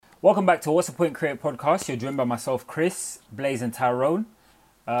Welcome back to What's the Point Create podcast. You're joined by myself, Chris, Blaze, and Tyrone.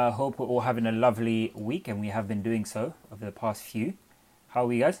 Hope we're all having a lovely week, and we have been doing so over the past few. How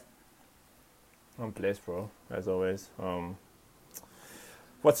are you guys? I'm blessed, bro. As always.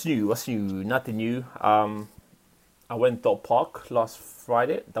 What's new? Nothing new. I went dog park last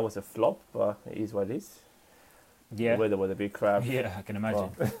Friday. That was a flop, but it is what it is. Yeah. The weather was a bit crap. Yeah, I can imagine.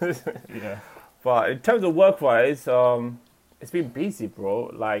 Yeah. But in terms of work-wise, it's been busy,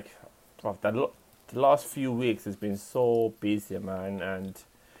 bro. Like, the last few weeks has been so busy, man. And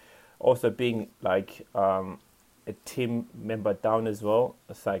also being, like, a team member down as well.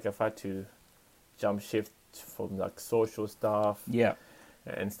 It's like I've had to jump shift from, like, social stuff. Yeah.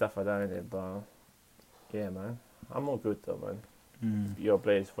 And stuff like that in it. But, yeah, man. I'm all good, though, man. Mm. Your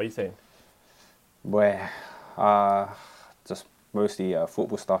Blaze, what are you saying? Well, just mostly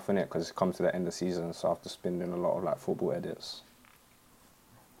football stuff in it because it's come to the end of the season, so I've just been doing a lot of like football edits.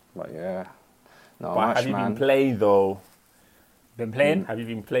 But yeah, no But much, have you man. been playing, though? Been playing? Have you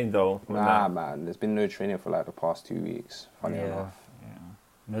been playing, though? Nah, man. There's been no training for like the past 2 weeks. Funny enough.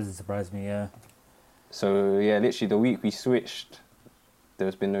 Yeah. Doesn't surprise me, yeah. So yeah, literally the week we switched,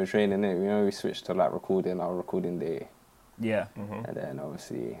 there's been no training in it. You know, we switched to like recording our recording day, Yeah. and then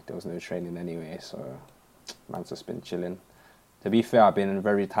obviously there was no training anyway. So man's just been chilling. To be fair, I've been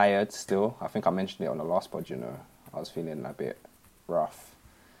very tired still. I think I mentioned it on the last pod, you know. I was feeling a bit rough.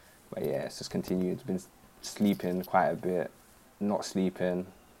 But yeah, it's just continued. Been sleeping quite a bit, not sleeping,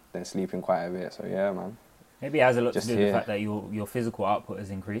 then sleeping quite a bit. So yeah, man. Maybe it has a lot Just to do with the here. fact that your physical output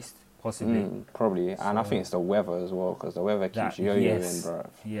has increased, possibly. Probably. And I So- think it's the weather as well, because the weather keeps That- yo-yoing, yes. bro.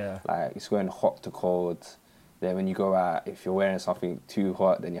 Yeah. Like, it's going hot to cold. Then when you go out, if you're wearing something too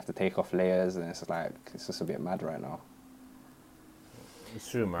hot, then you have to take off layers, and it's like, it's just a bit mad right now. It's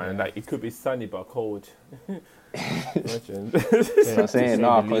true, man. Yeah. Like, it could be sunny but cold. Imagine. You know what I'm saying? say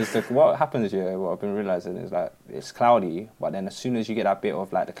No, the because what happens here, what I've been realising is like, it's cloudy, but then as soon as you get that bit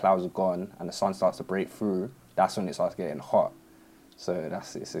of like the clouds are gone and the sun starts to break through, that's when it starts getting hot. So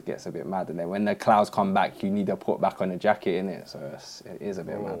it gets a bit mad. And then when the clouds come back, you need to put back on a jacket, in it. So it is a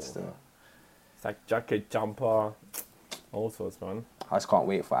bit mad still. It's like jacket, jumper, all sorts, man. I just can't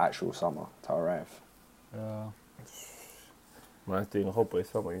wait for actual summer to arrive. Man's doing a whole boy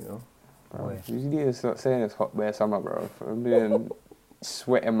summer, you know. Bro, Boy. you need to start saying it's hot bear summer, bro. I'm doing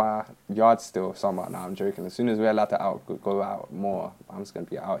sweating my yard still summer. Now I'm joking. As soon as we're allowed to go out more, I'm just gonna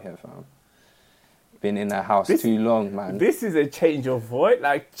be out here, fam. Been in the house too long, man. This is a change of voice,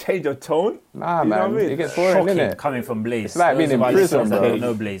 like change of tone. Nah, You know man, what I mean? it gets boring, Shocking innit? coming from Blaze. It's like Those being in of our prison, listeners that bro. don't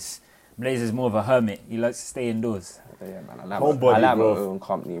know Blaze. Blaze is more of a hermit. He likes to stay indoors. Yeah, man. I like Homebody, I like my bro. own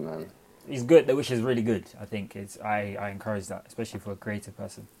company, man. He's good, which is really good. I think I encourage that, especially for a creative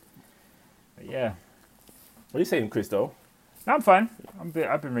person. But yeah, What are you saying, Chris, though? no, I'm fine.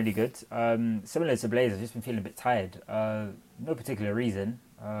 I've been really good. Similar to Blaze, I've just been feeling a bit tired. No particular reason.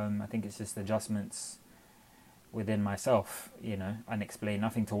 I think it's just adjustments within myself, you know, unexplained.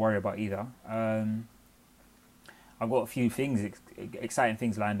 Nothing to worry about either. I've got a few things, exciting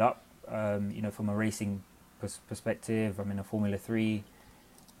things lined up. You know, from a racing perspective, I'm in a Formula 3.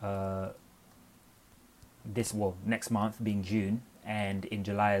 Next month being June, and in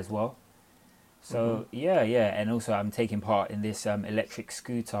July as well. So yeah, and also I'm taking part in this electric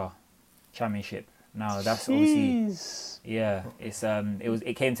scooter championship. Now that's obviously, yeah,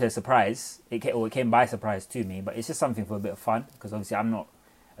 it came to a surprise. It came by surprise to me, but it's just something for a bit of fun, because obviously I'm not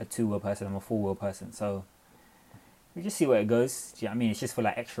a two-wheel person, I'm a four-wheel person. So we just see where it goes. Do you know what I mean? It's just for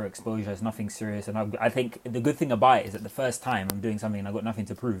like extra exposure. It's nothing serious, and I think the good thing about it is that the first time I'm doing something and I've got nothing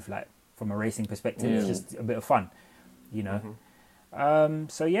to prove. Like, from a racing perspective, it's just a bit of fun, you know.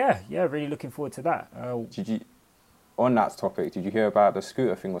 So yeah, really looking forward to that. Did you, on that topic, did you hear about the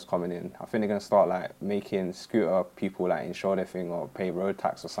scooter thing was coming in? I think they're gonna start like making scooter people like insure their thing or pay road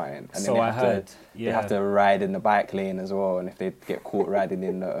tax or something. And So then I heard, they have to ride in the bike lane as well. And if they get caught riding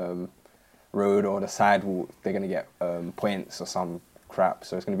in the road or the sidewalk, they're gonna get points or some crap.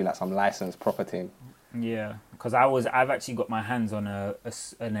 So it's gonna be like some licensed proper thing. Yeah, because I've actually got my hands on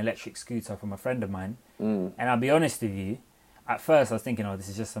an electric scooter from a friend of mine, and I'll be honest with you, at first I was thinking, oh, this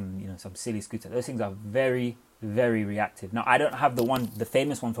is just some silly scooter. Those things are very, very reactive. Now I don't have the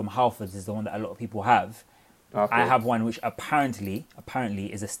famous one from Halfords is the one that a lot of people have. Okay. I have one which apparently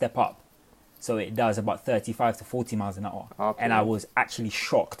is a step up, so it does about 35 to 40 miles an hour, Okay. and I was actually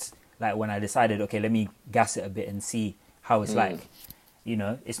shocked, like when I decided, okay, let me gas it a bit and see how it's like. You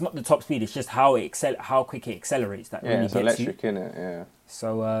know, it's not the top speed; it's just how quick it accelerates that Yeah, really it's gets you. electric, innit? Yeah.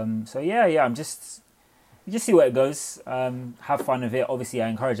 So yeah, I'm just see where it goes. Have fun with it. Obviously, I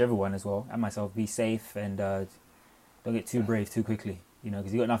encourage everyone as well, and myself, be safe and don't get too brave too quickly. you know,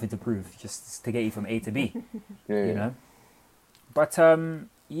 because you got nothing to prove, just to get you from A to B, Yeah. you know. But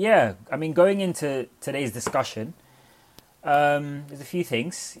yeah, I mean, going into today's discussion, there's a few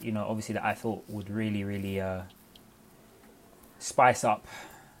things, you know, obviously that I thought would really, really spice up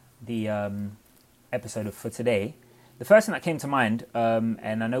the episode for today. The first thing that came to mind,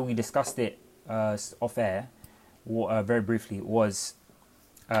 and I know we discussed it off air very briefly, was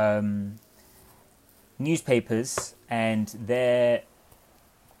newspapers and their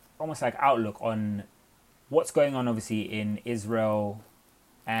almost like outlook on what's going on, obviously, in Israel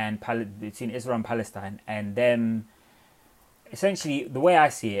and between Israel and Palestine, and them essentially, the way I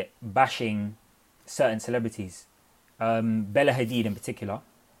see it, bashing certain celebrities. Bella Hadid in particular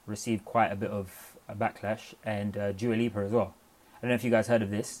received quite a bit of a backlash, and Dua Lipa as well. I don't know if you guys heard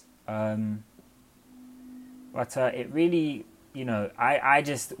of this, but it really, you know, I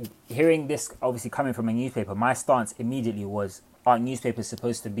just, hearing this obviously coming from a newspaper, my stance immediately was, aren't newspapers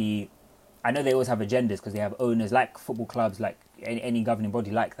supposed to be, I know they always have agendas because they have owners like football clubs, like any governing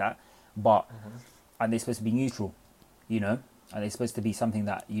body like that, but are they supposed to be neutral, you know? Are they supposed to be something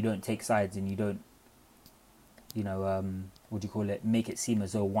that you don't take sides and you don't, you know, what do you call it, make it seem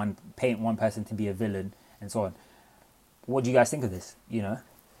as though paint one person to be a villain and so on? What do you guys think of this, you know?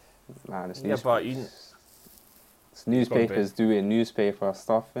 Man, it's Yeah, but it's newspapers doing newspaper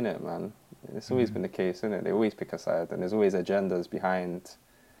stuff, innit, man? It's always been the case, innit? They always pick a side, and there's always agendas behind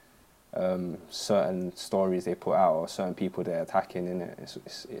certain stories they put out or certain people they're attacking, innit?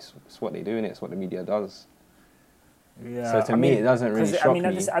 It's what they do, innit? It's what the media does. Yeah, So to me, it doesn't really shock me.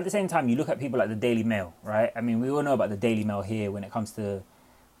 At the same time, you look at people like the Daily Mail, right? I mean, we all know about the Daily Mail here when it comes to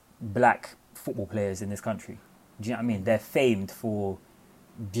black football players in this country. Do you know what I mean? They're famed for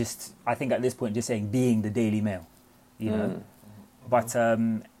just, I think at this point, just saying being the Daily Mail, you know? But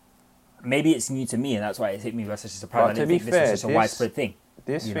maybe it's new to me, and that's why it hit me by such a surprise. I didn't think this was such a widespread thing.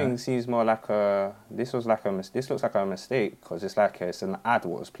 This thing seems more like this looks like a mistake, because it's an ad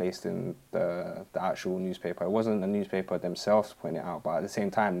what was placed in the actual newspaper. It wasn't the newspaper themselves putting it out, but at the same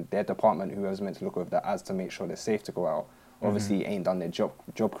time, their department, who was meant to look over the ads to make sure they're safe to go out, obviously ain't done their job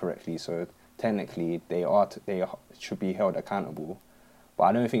correctly. So technically, they should be held accountable. But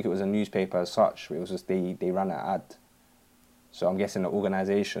I don't think it was a newspaper as such. It was just they ran an ad. So I'm guessing the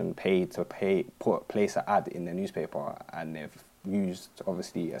organisation paid to place an ad in the newspaper, and they've used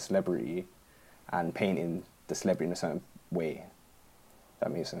obviously a celebrity and painting the celebrity in a certain way.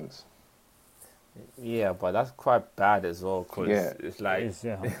 That makes sense. Yeah, but that's quite bad as well, because it's like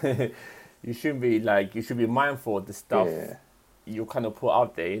you should be mindful of the stuff you kind of put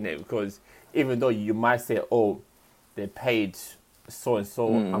out there, innit? Because even though you might say, oh, they paid so and so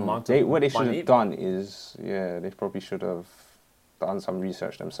amount of what they should money, have done is they probably should have done some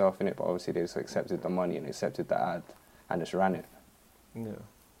research themselves, innit? But obviously they just accepted the money and accepted the ad and just ran it.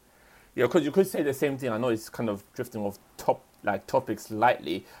 Yeah, because you could say the same thing. I know it's kind of drifting off topics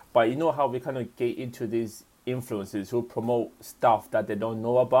lightly, but you know how we kind of get into these influencers who promote stuff that they don't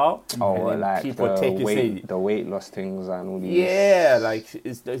know about. Oh, and like people the weight loss things and all these. Yeah, like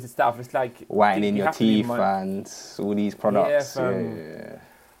it's stuff. It's like whitening your teeth and all these products. Yeah.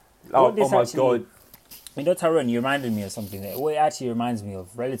 Oh my God. You know, Tyrone, you reminded me of something. What it actually reminds me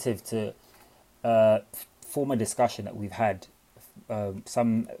of, relative to former discussion that we've had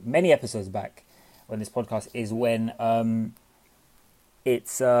many episodes back on this podcast, is when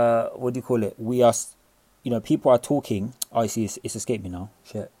it's what do you call it? We are, you know, people are talking. Oh, you see, it's escaped me now.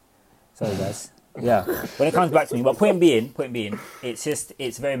 Shit. Sorry, guys. Yeah, when it comes back to me. But point being,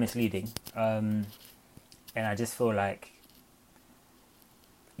 it's very misleading, and I just feel like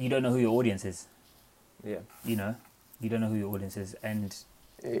you don't know who your audience is. Yeah. You know, you don't know who your audience is, and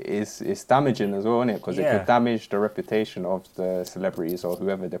it's damaging as well, isn't it? Because it could damage the reputation of the celebrities or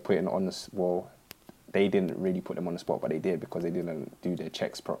whoever they're putting on the. Well, they didn't really put them on the spot, but they did because they didn't do their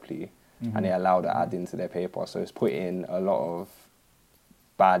checks properly, and they allowed the ad into their paper. So it's putting a lot of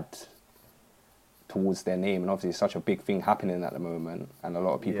bad towards their name, and obviously it's such a big thing happening at the moment, and a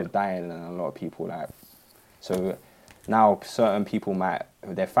lot of people dying, and a lot of people like. So now certain people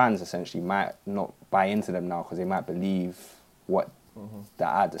their fans essentially might not buy into them now because they might believe what the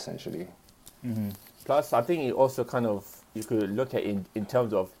ad essentially. Plus, I think it also kind of, you could look at it in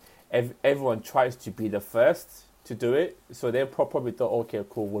terms of everyone tries to be the first to do it. So they probably thought, okay,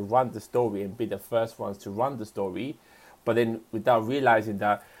 cool, we'll run the story and be the first ones to run the story. But then without realizing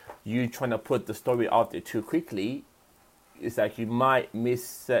that you trying to put the story out there too quickly, it's like you might miss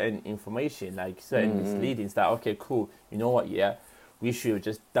certain information, like certain misleading stuff. Okay, cool. You know what? Yeah, we should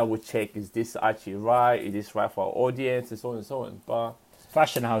just double check. Is this actually right? Is this right for our audience? And so on and so on. But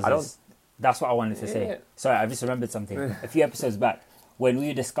fashion houses. That's what I wanted to say. Sorry, I just remembered something. A few episodes back, when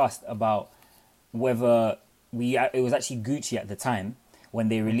we discussed about whether it was actually Gucci at the time when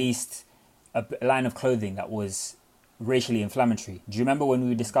they released a line of clothing that was racially inflammatory. Do you remember when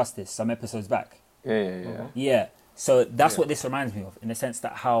we discussed this some episodes back? Yeah. Yeah. So that's what this reminds me of, in the sense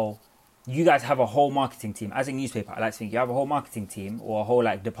that how you guys have a whole marketing team. As a newspaper, I like to think you have a whole marketing team or a whole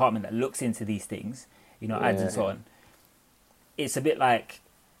like department that looks into these things, you know, ads and so on. It's a bit like,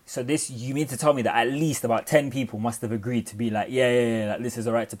 so this, you mean to tell me that at least about 10 people must have agreed to be like, yeah, like, this is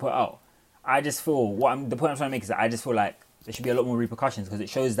all right to put out. I just feel, the point I'm trying to make is that I just feel like there should be a lot more repercussions, because it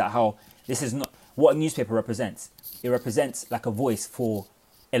shows that how this is not what a newspaper represents. It represents like a voice for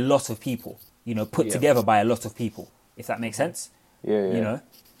a lot of people, you know, put together by a lot of people, if that makes sense. Yeah. You know,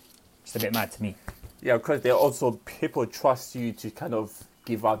 it's a bit mad to me. Yeah, because they're also, people trust you to kind of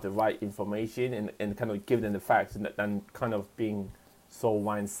give out the right information and kind of give them the facts, and kind of being so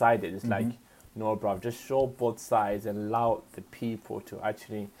one-sided. It's like, no, bro, just show both sides and allow the people to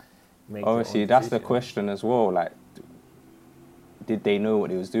actually make Obviously, that's the question as well. Like, did they know what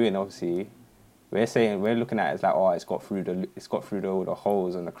they was doing? Obviously, we're looking at it as like, oh, it's got through all the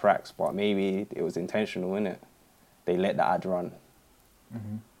holes and the cracks, but maybe it was intentional, innit? They let the ad run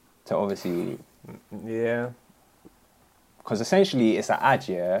to obviously, because essentially it's an ad,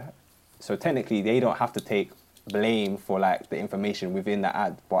 yeah. So technically, they don't have to take blame for like the information within the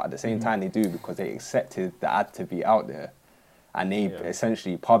ad, but at the same time they do, because they accepted the ad to be out there, and they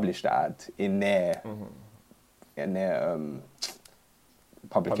essentially published the ad in their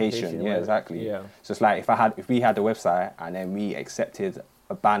publication. Yeah, exactly. Yeah. So it's like if we had the website and then we accepted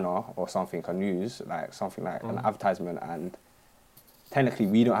a banner or something on news, like something like an advertisement, and technically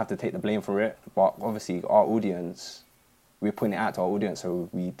we don't have to take the blame for it, but obviously our audience, we're putting it out to our audience, so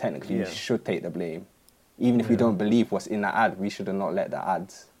we technically should take the blame. Even if we don't believe what's in the ad, we should not let the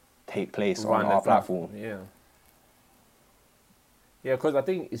ads take place on our platform. Yeah. Yeah, because I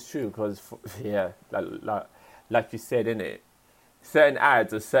think it's true, because, like you said, innit, certain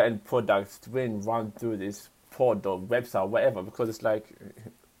ads or certain products when run through this pod or website or whatever, because it's like,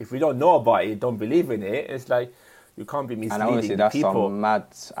 if we don't know about it, don't believe in it, it's like, you can't be misleading people. And obviously that's some mad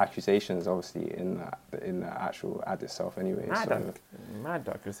accusations, obviously, in the actual ad itself anyway. Mad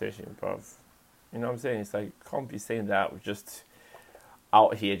accusation, bruv. You know what I'm saying? It's like, can't be saying that we're just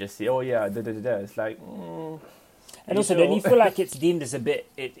out here, just say, oh yeah, It's like, and also, don't you feel like it's deemed as a bit,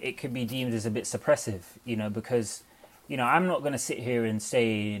 it could be deemed as a bit suppressive, you know, because, you know, I'm not going to sit here and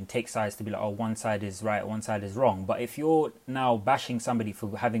say and take sides to be like, oh, one side is right, one side is wrong. But if you're now bashing somebody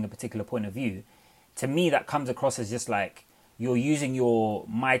for having a particular point of view, to me, that comes across as just like you're using your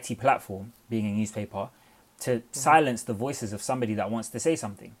mighty platform, being a newspaper, to silence the voices of somebody that wants to say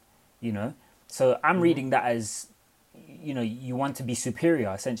something, you know? So I'm reading that as, you know, you want to be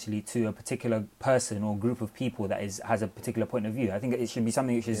superior essentially to a particular person or group of people that has a particular point of view. I think it should be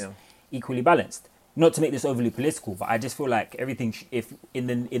something which is equally balanced. Not to make this overly political, but I just feel like everything, if in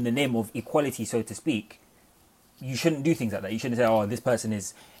the name of equality, so to speak, you shouldn't do things like that. You shouldn't say, oh, this person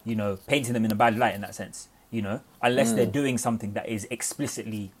is, you know, painting them in a bad light in that sense, you know, unless they're doing something that is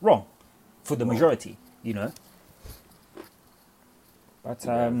explicitly wrong for the majority, you know. But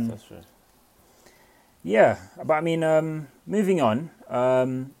that's true. yeah, but I mean, moving on,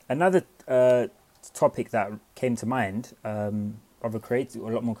 another topic that came to mind, of a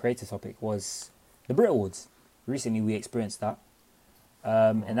lot more creative topic, was the Brit Awards. Recently we experienced that.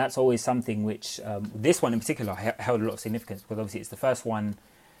 And that's always something which, this one in particular held a lot of significance, because obviously it's the first one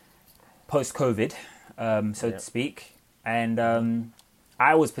post-COVID, so to speak. And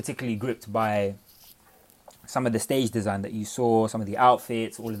I was particularly gripped by some of the stage design that you saw, some of the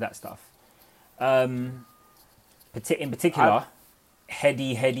outfits, all of that stuff. In particular,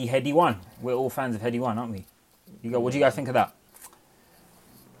 Headie won. We're all fans of Headie won, aren't we? What do you guys think of that?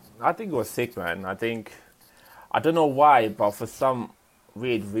 I think it was sick, man. I don't know why, but for some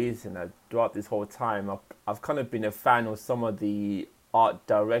weird reason, throughout this whole time, I've kind of been a fan of some of the art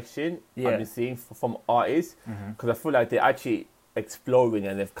direction I've been seeing from artists, because I feel like they're actually exploring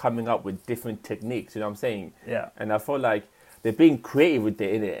and they're coming up with different techniques, you know what I'm saying? Yeah. And I feel like they're being creative with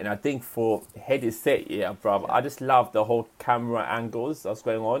it, innit? And I think for Headie's set, bruv, I just love the whole camera angles that's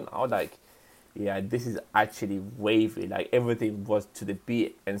going on. I was like, yeah, this is actually wavy. Like, everything was to the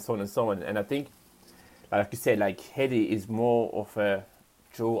beat and so on and so on. And I think, like you said, like, Headie is more of a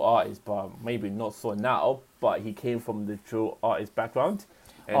drill artist, but maybe not so now, but he came from the drill artist background.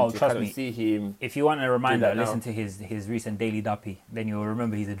 And trust me, see him, if you want a reminder, listen to his recent Daily Duppy, then you'll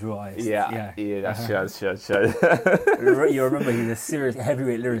remember he's a drill artist. Yeah, that's sure. You'll remember he's a serious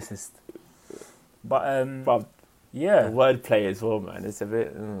heavyweight lyricist. But Yeah. wordplay as well, man. It's a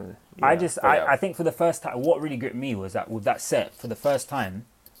bit. I think for the first time, what really gripped me was that with that set, for the first time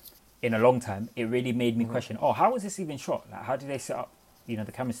in a long time, it really made me question, how was this even shot? Like, how did they set up,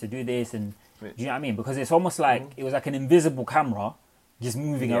 the cameras to do this? And do you know what I mean? Because it's almost like it was like an invisible camera just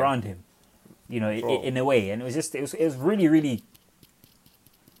moving around him, in a way. And it was really, really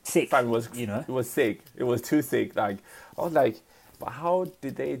sick. Fam, it was sick. It was too sick. Like, I was like, but how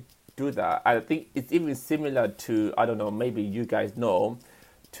did they do that? I think it's even similar to, I don't know, maybe you guys know,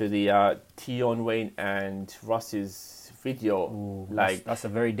 to the Tion Wayne and Russ's video. Ooh, like that's a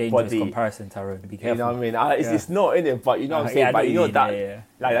very dangerous comparison, Tyrone. Be careful. You know what I mean? It's not in it, but you know what I'm saying? But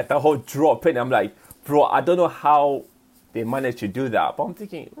like the whole drop in, I'm like, bro, I don't know how they managed to do that. But I'm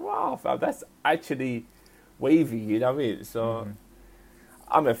thinking, wow, fam, that's actually wavy, you know what I mean? So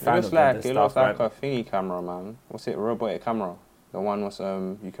I'm a fan of that. It looks like a thingy camera, man. What's it? Robotic camera. The one was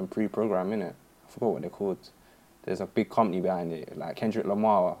you can pre-program in it. I forgot what they're called. There's a big company behind it. Like Kendrick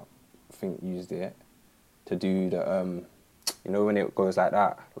Lamar, I think, used it to do the when it goes like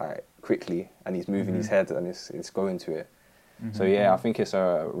that, like quickly, and he's moving his head and it's going to it. So I think it's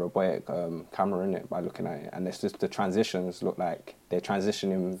a robotic camera in it by looking at it, and it's just the transitions look like they're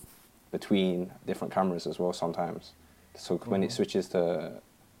transitioning between different cameras as well sometimes. So when it switches to,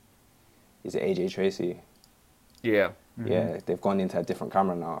 is it AJ Tracy? Yeah. Yeah, they've gone into a different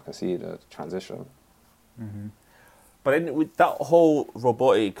camera now. I can see the transition. But then with that whole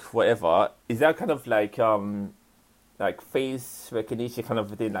robotic whatever, is that kind of like face recognition kind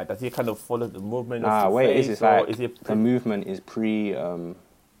of thing? Like, does it kind of follow the movement of the face? It's like the movement is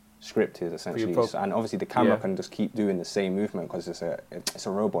scripted essentially, and obviously the camera can just keep doing the same movement because it's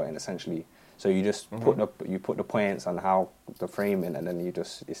a robot, and essentially, so you just put the points on how the framing, and then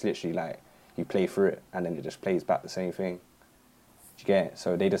it's literally like you play through it, and then it just plays back the same thing. Do you get it?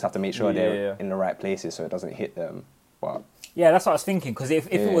 So they just have to make sure they're in the right places so it doesn't hit them. But yeah, that's what I was thinking. Because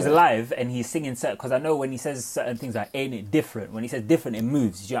if it was live and he's singing certain, because I know when he says certain things like "ain't it different," when he says different, it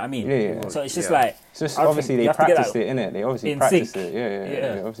moves. Do you know what I mean? Yeah. So it's just like, so it's obviously they practiced it, innit? They obviously practiced it.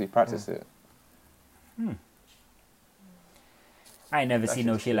 Yeah. They obviously practiced it. I ain't never seen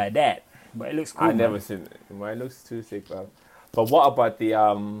no shit like that, but it looks cool. I never seen it. It looks too sick, man. But what about the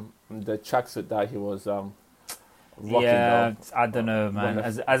tracksuit that he was rocking? Yeah, I don't know, man.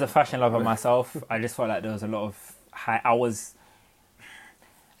 As a fashion lover myself, I just felt like there was a lot of I was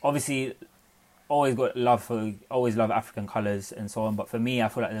obviously always love African colours and so on, but for me, I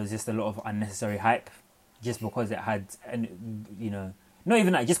feel like there was just a lot of unnecessary hype, just because it had, and not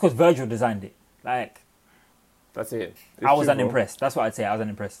even that, just because Virgil designed it. Like, that's it. I was unimpressed. That's what I'd say. I was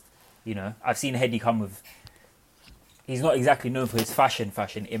unimpressed. I've seen Heady come with. He's not exactly known for his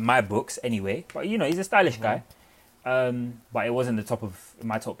fashion in my books anyway, but he's a stylish guy. But it wasn't the top of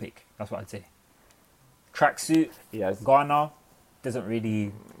my top pick. That's what I'd say. Tracksuit, Ghana, doesn't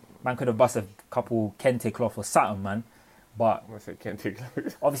really. Man could have bust a couple kente cloth or something, man. But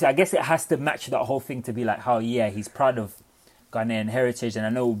obviously, I guess it has to match that whole thing to be like how he's proud of Ghanaian heritage, and I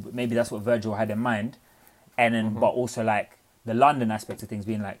know maybe that's what Virgil had in mind. And then, but also like the London aspect of things,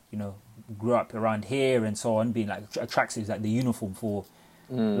 being like grew up around here and so on, being like a tracksuit is like the uniform for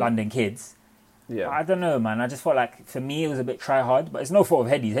London kids. Yeah, I don't know, man. I just felt like for me it was a bit try hard, but it's no fault of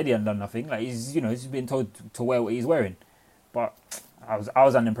Heady. Heady hadn't done nothing. Like he's been told to wear what he's wearing, but I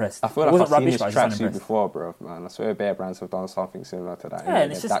was unimpressed. I feel like I've seen this tracksuit before, bro, man. I swear Bear Brands have done something similar to that. Yeah,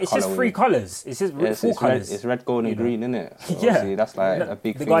 and it's just three colours. It's just four colours. It's red, gold, and green, isn't it? So yeah, that's like a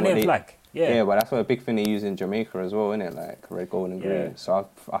big thing. The Ghanaian flag. Yeah, but that's a big thing they use in Jamaica as well, isn't it? Like red, gold, and green. So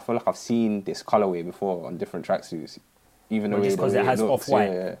I feel like I've seen this colourway before on different tracksuits, even though just because it has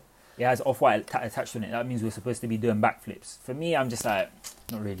off-white. It has off-white attached to it. That means we're supposed to be doing backflips. For me, I'm just like,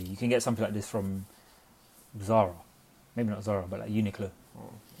 not really. You can get something like this from Zara. Maybe not Zara, but like Uniqlo.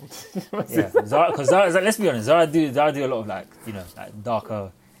 Yeah, Zara, because Zara, let's be honest, Zara do a lot of like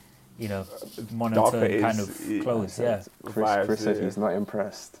darker, monotone kind of clothes. Yeah. Chris said he's not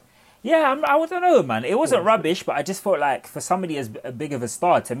impressed. Yeah, I don't know, man. It wasn't rubbish, but I just felt like for somebody as big of a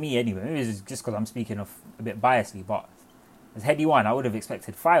star, to me anyway, maybe it's just because I'm speaking of a bit biasly, but as Heady One, I would have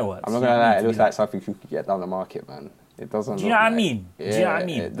expected fireworks. I'm not gonna lie, it looks like something you could get down the market, man. It doesn't. Do you know what I mean? Do you know what I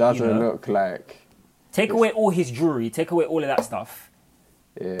mean? It doesn't look like. Take away all his jewelry, take away all of that stuff.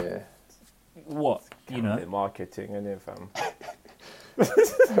 Yeah. What? Marketing, innit, fam?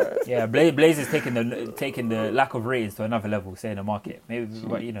 Yeah, Blaze is taking the lack of ratings to another level, say in the market. Maybe,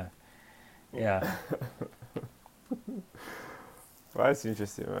 but yeah. Well, that's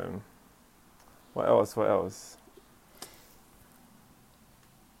interesting, man. What else? What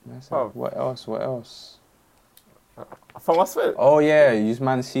else? I From what's it? Oh yeah, you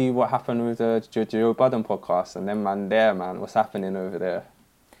man see what happened with the Joe Budden podcast, and then man there, man, what's happening over there?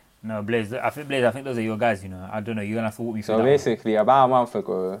 No, Blaze, I think those are your guys, you know. I don't know, you're going to have to walk me through So that one. basically, about a month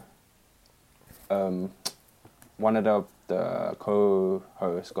ago, one of the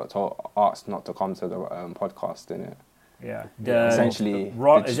co-hosts got asked not to come to the podcast, innit? Yeah. Essentially,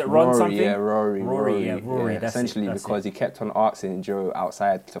 Is it Ron Rory, something? Yeah, Rory. Yeah, Rory, that's essentially, it, that's because he kept on asking Joe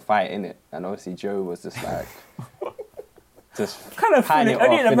outside to fight, innit? And obviously Joe was just like, just Kind of pan funny. it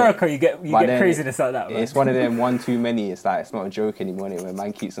Only off, in innit? America you get But then craziness like that, man. It's one of them one too many. It's like it's not a joke anymore. Innit? When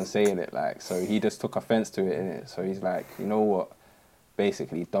man keeps on saying it, like, so he just took offense to it, innit? So he's like, you know what?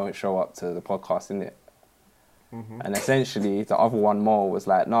 Basically, don't show up to the podcast, innit? And essentially, the other one more was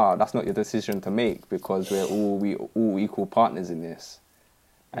like, nah, that's not your decision to make because we all equal partners in this.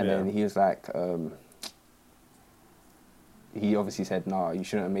 And Yeah. then he was like, he obviously said, nah, you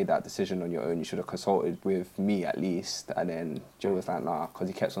shouldn't have made that decision on your own. You should have consulted with me at least. And then Joe was like, nah, because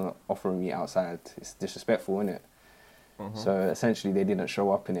he kept on offering me outside. It's disrespectful, innit? So essentially, they didn't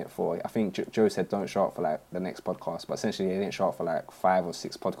show up in it for. I think Joe said don't show up for like the next podcast, but essentially they didn't show up for like 5 or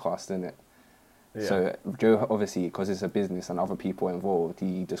 6 podcasts, innit? Yeah. So Joe, obviously, because it's a business and other people involved,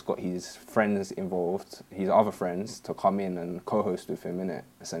 he just got his friends involved, his other friends, to come in and co-host with him, innit?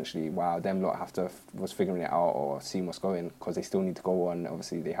 Essentially, while them lot have to was figuring it out or seeing what's going, because they still need to go on.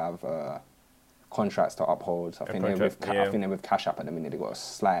 Obviously, they have contracts to uphold. I think they're with Cash App at the minute. They got a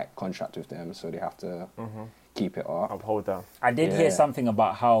slight contract with them, so they have to keep it up. Uphold that. I did hear something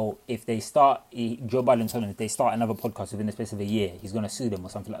about how if they start, Joe Biden told them if they start another podcast within the space of a year, he's going to sue them or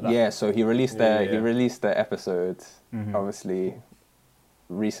something like that. Yeah, so he released Yeah. the episode, obviously,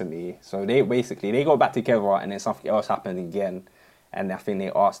 recently. So they got back together, and then something else happened again, and I think they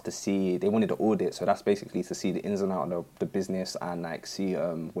asked to see, they wanted to audit. So that's basically to see the ins and outs of the business and like see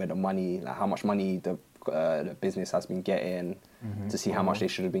where the money, like how much money the business has been getting, to see how much they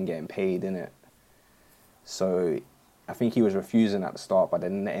should have been getting paid in it. So I think he was refusing at the start, but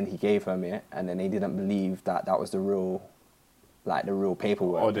then in the end he gave them it, and then they didn't believe that was the real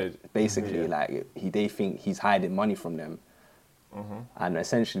paperwork. Audit. Basically, they think he's hiding money from them. And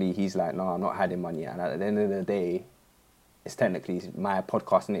essentially he's like, no, I'm not hiding money. And at the end of the day, it's technically my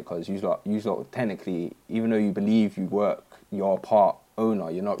podcast, innit? Because you lot technically, even though you believe you work, you're a part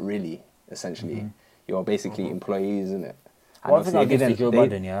owner, you're not really, essentially. You're basically employees, innit? And One thing I give to Joe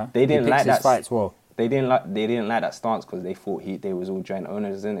Biden, yeah, they didn't he picks like his that. fights well. They didn't like that stance because they thought they was all joint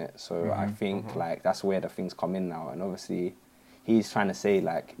owners in it. So I think like that's where the things come in now. And obviously, he's trying to say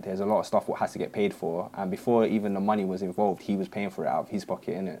like there's a lot of stuff what has to get paid for. And before even the money was involved, he was paying for it out of his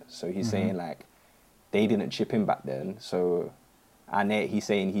pocket in it. So he's saying like they didn't chip in back then. So he's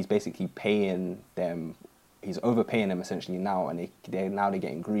saying he's basically paying them. He's overpaying them essentially now, and they're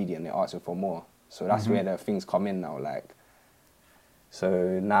getting greedy and they're asking for more. So that's where the things come in now. Like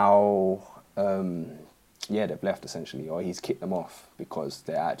so now. They've left essentially, or he's kicked them off because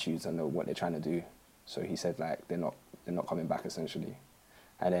their attitudes and what they're trying to do. So he said like they're not coming back essentially.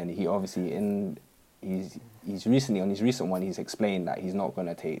 And then he obviously he's recently on his recent one he's explained that he's not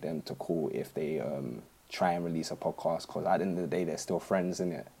gonna take them to court if they try and release a podcast because at the end of the day they're still friends,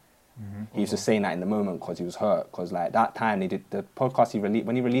 innit? He was just saying that in the moment because he was hurt because like that time they did the podcast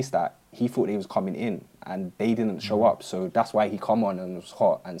when he released that he thought they was coming in and they didn't show up, so that's why he come on and was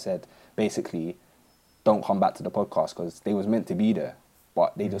hot and said basically don't come back to the podcast because they was meant to be there,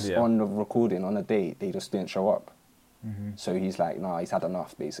 but they just on the recording on the day they just didn't show up. So he's like, nah, he's had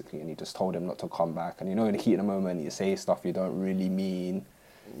enough basically, and he just told them not to come back. And you know, in the heat of the moment, you say stuff you don't really mean.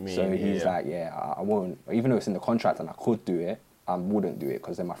 So he's like, yeah, I won't. Even though it's in the contract and I could do it, I wouldn't do it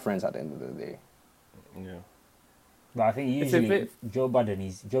because they're my friends at the end of the day. Yeah. But I think usually Joe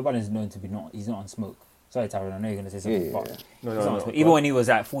Biden's known to be he's not on smoke. Sorry, Tyrone, I know you're going to say something, but he's not on smoke. Even when he was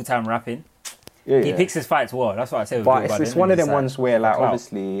at full-time rapping, he picks his fights well. That's what I say with Joe Biden. But it's one of them ones where, like, clout.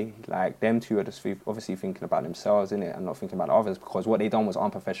 obviously, like, them two are just obviously thinking about themselves, innit, and not thinking about others, because what they done was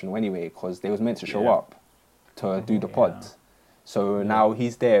unprofessional anyway, because they was meant to show up to do the pod. So now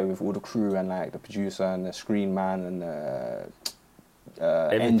he's there with all the crew and, like, the producer and the screen man and the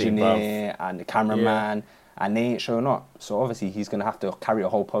engineer and the cameraman, and they ain't showing up. So obviously he's going to have to carry a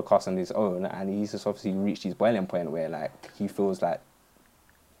whole podcast on his own, and he's just obviously reached his boiling point where, like, he feels like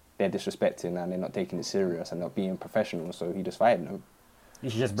they're disrespecting and they're not taking it serious and not being professional, so he just fired them. You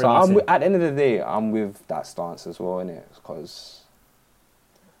should just bring at the end of the day, I'm with that stance as well, innit? Because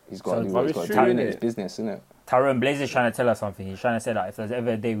he's got to do what he's got to do, innit? It's business, innit? Tyrone Blaze is trying to tell us something. He's trying to say that if there's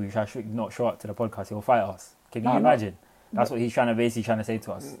ever a day we shall not show up to the podcast, he'll fight us. Can you imagine? That's what he's basically trying to say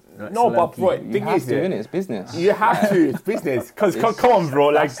to us. Like, No, but low-key. bro, You thing have is, to, yeah, innit? It's business. you have to. It's business. Because come on, bro.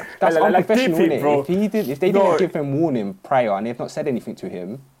 Like That's like unprofessional, deep it, innit? bro. If they No. didn't give him warning prior and they've not said anything to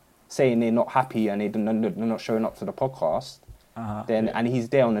him, saying they're not happy and they're not showing up to the podcast, then and he's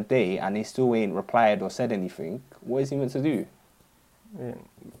there on the day and they still ain't replied or said anything, what is he meant to do? Yeah.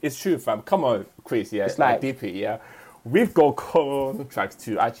 It's true, fam. Come on, Chris. Yeah, It's like- DP. Yeah, we've got contracts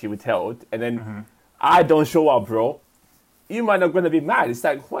to actually withheld, and then I don't show up, bro. You might not gonna be mad. It's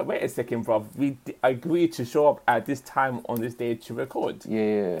like, wait a second, bro. We agreed to show up at this time on this day to record.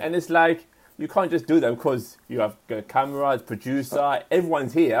 Yeah. And it's like you can't just do that because you have the camera, the producer,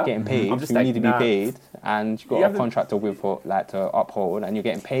 everyone's here. Getting paid, I'm just you like, need to be nah. paid, and you've got You a have to- contract to to uphold, and you're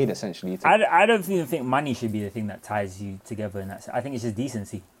getting paid essentially. I don't even think money should be the thing that ties you together. In that, I think it's just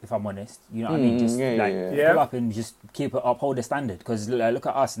decency. If I'm honest, you know what I mean. Just yeah, like yeah. Yeah. pull up and just uphold the standard. Because look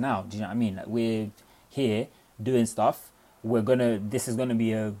at us now. Do you know what I mean? Like, we're here doing stuff. This is gonna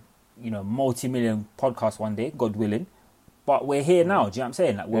be a multi-million podcast one day, God willing. But we're here now. Do you know what I'm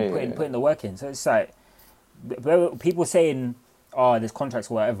saying? Like, we're putting the work in. So it's like people saying, "Oh, there's contracts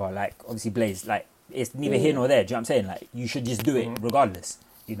or whatever." Like, obviously, Blaze. Like, it's neither here nor there. Do you know what I'm saying? Like, you should just do it regardless.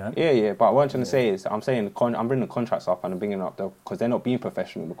 You know? Yeah. But what I'm trying to say is, I'm saying I'm bringing the contracts up and I'm bringing it up because they're not being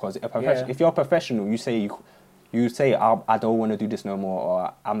professional. Because if you're a professional, you say I don't want to do this no more,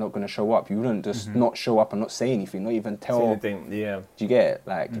 or I'm not going to show up. You wouldn't just not show up and not say anything, not even tell. Anything, yeah. Do you get it?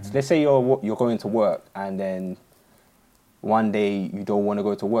 Like, let's say you're going to work and then one day you don't want to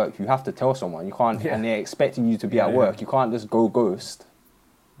go to work. You have to tell someone. You can't, and they're expecting you to be at work. You can't just go ghost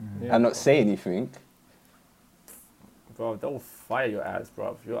and not say anything. Bro, they'll fire your ass,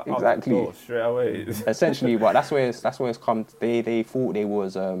 bro. You're out the Exactly. door straight away. Essentially, but that's where it's come. They thought they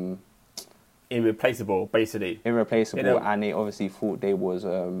was Irreplaceable, basically. irreplaceable, You know- and they obviously thought they was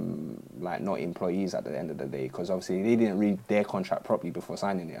like not employees at the end of the day, because obviously they didn't read their contract properly before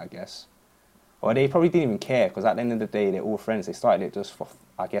signing it, I guess, or they probably didn't even care, because at the end of the day they're all friends. They started it just for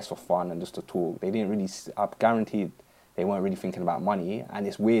fun and just to talk. They didn't really. I'm guaranteed they weren't really thinking about money, and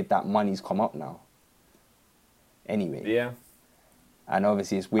it's weird that money's come up now. Anyway, Yeah. and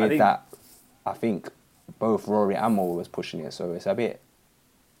obviously it's weird that I think both Rory and Mo was pushing it, so it's a bit.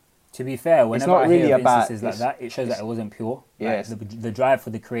 To be fair, whenever not I hear really of about- instances like that, it shows that it wasn't pure. Like, Yes. the drive for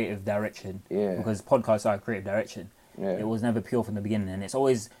the creative direction. Yeah. Because podcasts are a creative direction. Yeah. It was never pure from the beginning, and I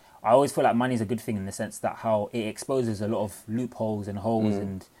always feel like money is a good thing in the sense that how it exposes a lot of loopholes and holes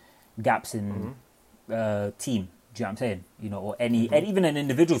and gaps in team. Do you know what I'm saying? Or and even an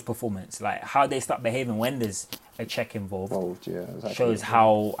individual's performance, like how they start behaving when there's a check involved, Yeah, exactly. shows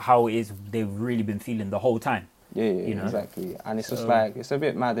how it is they've really been feeling the whole time. Yeah, you know? exactly. And it's just like, it's a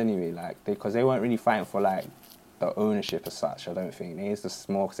bit mad anyway, like, because they weren't really fighting for, like, the ownership as such, I don't think. They was just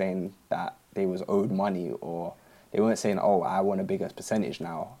more saying that they was owed money, or they weren't saying, oh, I want a bigger percentage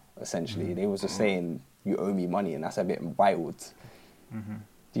now, essentially. They was just saying, you owe me money, and that's a bit wild. Do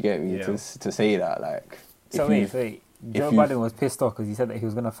you get me? Yeah. To say that, like... So wait. Joe you- Biden was pissed off because he said that he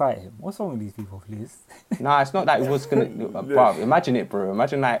was going to fight him. What's wrong with these people, please? Nah, it's not that it was gonna. But imagine it, bro.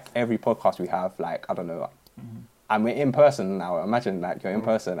 Imagine like every podcast we have, like I don't know, and we're in person now. Imagine like you're in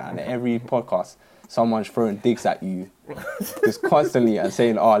person, and every podcast, someone's throwing digs at you, just constantly and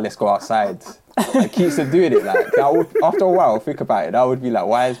saying, "Oh, let's go outside." And keeps on doing it. Like after a while, think about it. That would be like,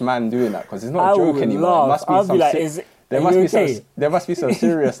 why is man doing that? Because it's not I a joke would anymore. laugh. It must be I'd some be like, se- are you okay? there must be some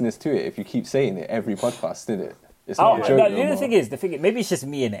seriousness to it if you keep saying it every podcast, isn't it? It's not a joke no The more. thing is, maybe it's just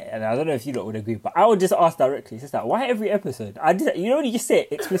me in it, and I don't know if you lot would agree, but I would just ask directly. It's just like, why every episode? You know when you just say it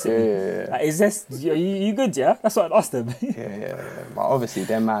explicitly. Yeah. Like, is this you good? Yeah, that's what I'd ask them. Yeah. But obviously,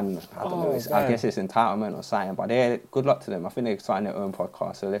 them man, I don't know. I guess it's entitlement or something. But they're good luck to them. I think they're starting their own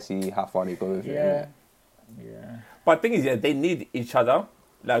podcast. So let's see how far they go with it. Yeah. innit? Yeah. But the thing is, they need each other,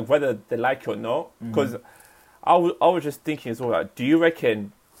 like whether they like it or not. Because I was just thinking as well, like, do you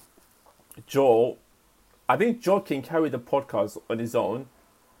reckon Joe... I think Joe can carry the podcast on his own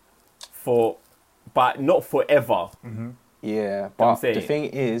but not forever. Yeah, I'm but saying. the thing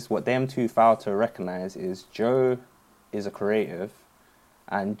is, what them two fail to recognize is Joe is a creative,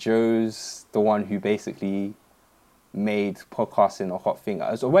 and Joe's the one who basically made podcasting a hot thing,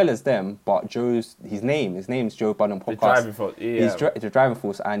 as well as them. But his name's Joe Budden Podcast. The driving force, yeah. He's the driving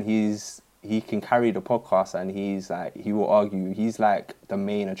force, and he can carry the podcast, and he will argue. He's like the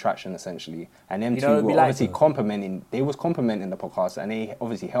main attraction essentially, and them You know, two it'd be were like obviously though. complimenting. They was complimenting the podcast, and they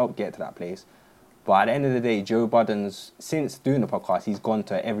obviously helped get to that place. But at the end of the day, Joe Budden's, since doing the podcast, he's gone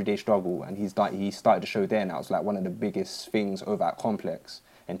to Everyday Struggle, and he started the show there now. It's like one of the biggest things over at Complex,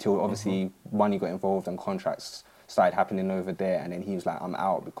 until obviously money got involved and contracts started happening over there, and then he was like, I'm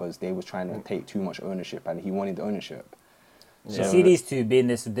out, because they was trying to take too much ownership, and he wanted the ownership. So see these two being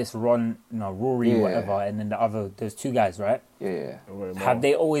this Ron, Rory, whatever, and then those two guys, right? Yeah. Have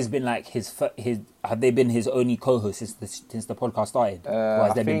they always been like have they been his only co-host since the podcast started? Or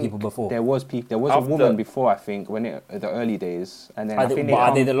has there been people before? There was a woman before, I think, the early days, and then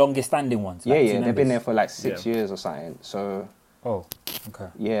are they the longest standing ones? Like they've been there for like 6 years or something. So. Oh, okay.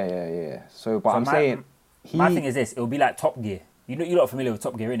 Yeah. So, but I'm saying, my thing is this: it will be like Top Gear. You're not familiar with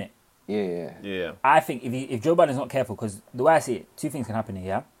Top Gear, innit? Yeah. I think if Joe Biden's not careful, because the way I see it, two things can happen here.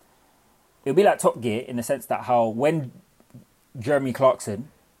 Yeah, it'll be like Top Gear in the sense that how when Jeremy Clarkson,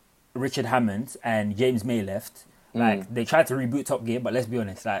 Richard Hammond, and James May left, like they tried to reboot Top Gear, but let's be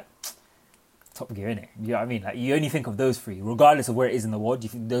honest, like Top Gear, innit? You know what I mean? Like you only think of those three, regardless of where it is in the world.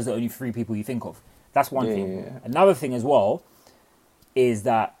 Those are the only three people you think of. That's one thing. Yeah. Another thing as well is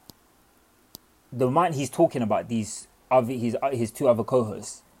that the amount he's talking about his two other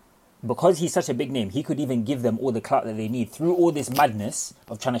co-hosts, because he's such a big name, he could even give them all the clout that they need through all this madness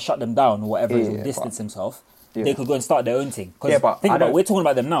of trying to shut them down or whatever, or distance himself. Yeah. They could go and start their own thing. Because we're talking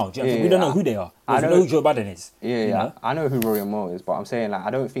about them now. Do you know we don't know who they are. We know who Joe Biden is. Yeah, you know? I know who Rory Moore is, but I'm saying like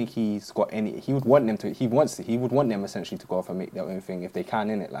I don't think he's got any. He would want them to. He would want them essentially to go off and make their own thing if they can.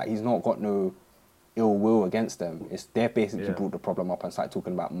 In it, like he's not got no ill will against them. They've basically brought the problem up and started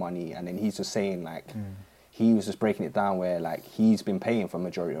talking about money, and then he's just saying like. He was just breaking it down where like he's been paying for a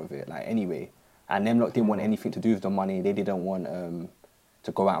majority of it, like anyway, and them lot didn't want anything to do with the money. They didn't want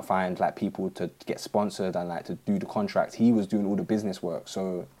to go out and find like people to get sponsored and like to do the contracts. He was doing all the business work.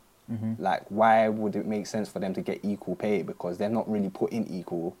 So like why would it make sense for them to get equal pay? Because they're not really put in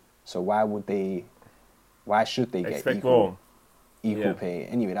equal. So why should they get equal pay?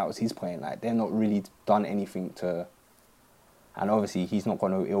 Anyway, that was his point. Like they're not really done anything to, and obviously he's not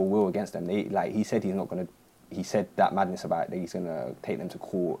got no ill will against them. He said that madness about that he's going to take them to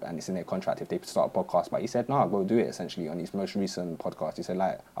court and it's in their contract if they start a podcast. But he said, no, go do it, essentially, on his most recent podcast. He said,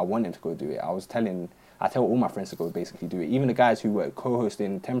 like, I want them to go do it. I tell all my friends to go basically do it. Even the guys who were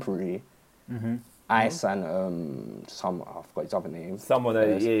co-hosting temporary, Ice and I forgot his other name.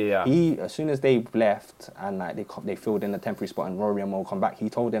 He, as soon as they left and like they filled in the temporary spot and Rory and Mo come back, he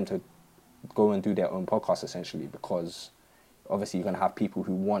told them to go and do their own podcast, essentially, because obviously you're going to have people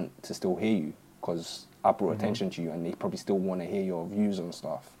who want to still hear you because I brought attention to you and they probably still want to hear your views and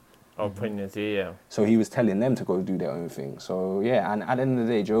stuff. Opinions, yeah. So he was telling them to go do their own thing. So yeah, and at the end of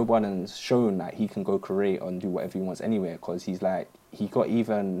the day, Joe Biden's shown that he can go create and do whatever he wants anywhere because he's like, he got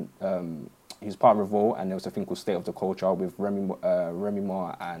even, he was part of Revolt and there was a thing called State of the Culture with Remy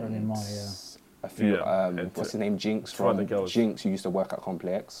Ma and a few, what's his name, Jinx from Jinx, who used to work at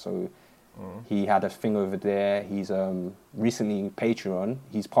Complex. So he had a thing over there. He's recently Patreon.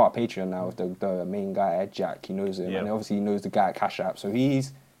 He's part of Patreon now with the main guy, Jack. He knows him. And obviously he knows the guy at Cash App. So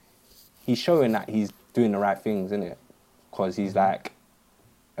he's showing that he's doing the right things, innit? Because he's like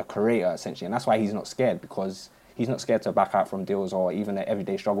a creator, essentially. And that's why he's not scared, because he's not scared to back out from deals or even an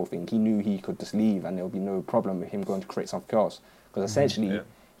everyday struggle thing. He knew he could just leave and there would be no problem with him going to create something else. Because essentially,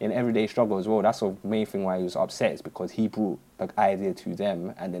 in everyday struggle as well, that's the main thing why he was upset, is because he brought the idea to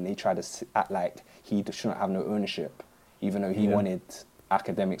them and then they tried to act like he shouldn't have no ownership, even though he wanted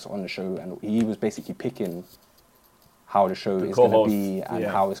academics on the show. And he was basically picking how the show is going to be and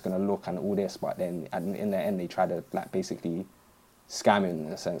how it's going to look and all this, but then in the end they try to like basically scam him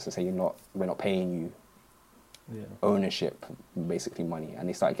in a sense to say we're not paying you ownership, basically money, and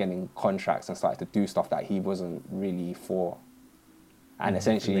they started getting contracts and started to do stuff that he wasn't really for. And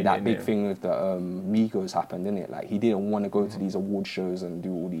essentially that big thing with the Migos happened, didn't it? Like he didn't want to go to these award shows and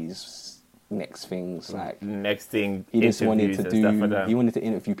do all these next things, like next thing. He just wanted to do. He wanted to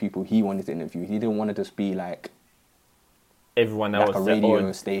interview people he wanted to interview. He didn't want to just be like everyone else, like a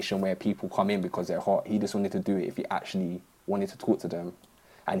radio station where people come in because they're hot. He just wanted to do it if he actually wanted to talk to them.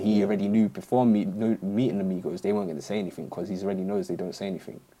 And he already knew before meeting the Migos, they weren't going to say anything because he already knows they don't say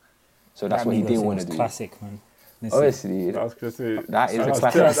anything. So that's what he didn't want to do. Classic, man. Obviously, that is a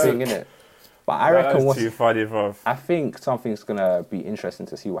classic thing, isn't it? But I reckon too funny, bro. I think something's going to be interesting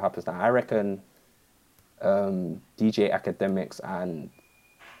to see what happens now. I reckon DJ Academics and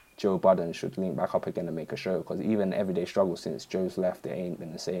Joe Budden should link back up again and make a show, because even Everyday Struggle, since Joe's left, it ain't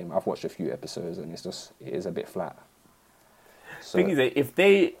been the same. I've watched a few episodes and it is a bit flat. So, thing is that if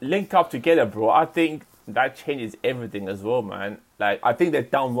they link up together, bro, I think that changes everything as well, man. Like I think they're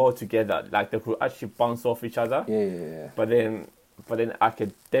down well together. Like they could actually bounce off each other. Yeah. But then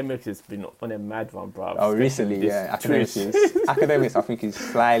Academics has been on a mad one, bro. Oh, recently, Academics I think he's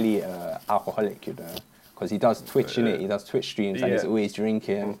slightly alcoholic, you know, because he does Twitch, innit? He does Twitch streams and he's always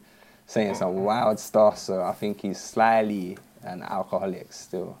drinking, saying some wild stuff. So I think he's slightly an alcoholic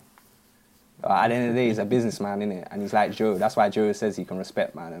still. At the end of the day, he's a businessman, innit? And he's like Joe. That's why Joe says he can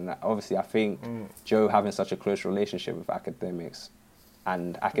respect man. And obviously, I think Joe having such a close relationship with academics,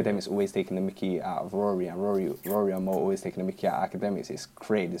 and academics always taking the mickey out of Rory, and Rory and Mo always taking the mickey out of academics. It's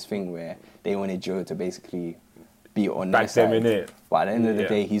created this thing where they wanted Joe to basically be on their side. Back them in it. But at the end of the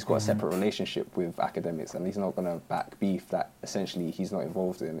day, he's got a separate relationship with academics, and he's not gonna back beef that essentially he's not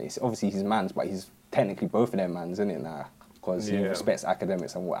involved in. It's obviously his man's, but he's technically both of their man's, isn't it now? Because he respects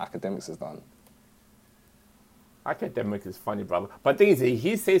academics and what academics has done. Academics is funny, brother. But the thing is,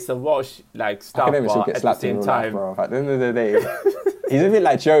 he says some Welsh like stuff, Academics will but get at the slapped in same real time, life, bro. At the end of the day, he's a bit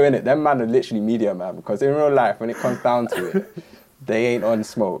like Joe, innit? Them man are literally media, man. Because in real life, when it comes down to it, they ain't on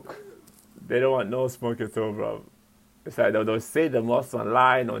smoke. they don't want no smoke at all, bro. It's like they'll say the most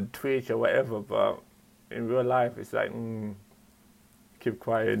online, on Twitch or whatever, but in real life, it's like, keep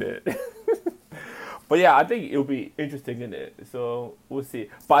quiet, innit? But yeah, I think it'll be interesting, innit? So we'll see.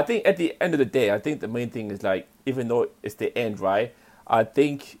 But I think at the end of the day, I think the main thing is like, even though it's the end, right? I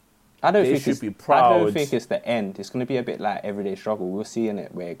think they should be proud. I don't think it's the end. It's going to be a bit like Everyday Struggle. We'll see in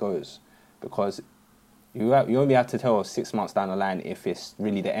it where it goes, because you only have to tell 6 months down the line if it's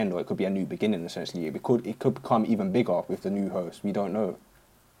really the end, or it could be a new beginning. Essentially, it could become even bigger with the new host. We don't know.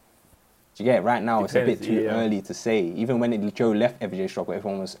 Do you get it? Right now, it's a bit too early to say. Even when Joe left Everyday Struggle,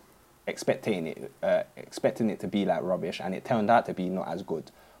 everyone was expecting it to be like rubbish, and it turned out to be not as good.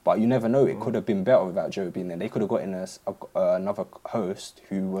 But you never know. It could have been better without Joe being there. They could have gotten another host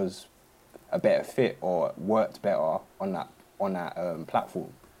who was a better fit or worked better on that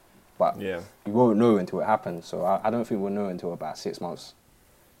platform. But you won't know until it happens. So I don't think we'll know until about 6 months.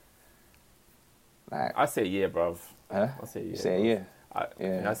 Like, I say bruv. Huh? I say You say a year?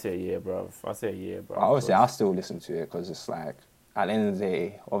 I say a year, bruv. I say a year, bruv. Obviously, I still listen to it because it's like, at the end of the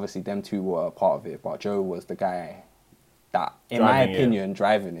day, obviously them two were a part of it, but Joe was the guy that, in my opinion,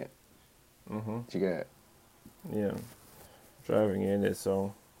 driving it. Mm-hmm. Do you get it? Yeah, driving in it.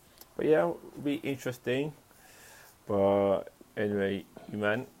 So, but yeah, it'll be interesting. But anyway,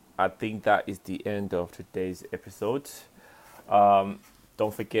 man, I think that is the end of today's episode.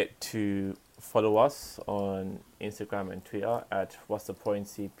 Don't forget to follow us on Instagram and Twitter at What's the Point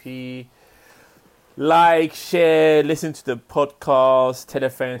CP. Like, share, listen to the podcast, tell a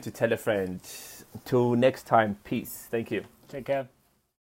friend to tell a friend. Until next time, peace. Thank you. Take care.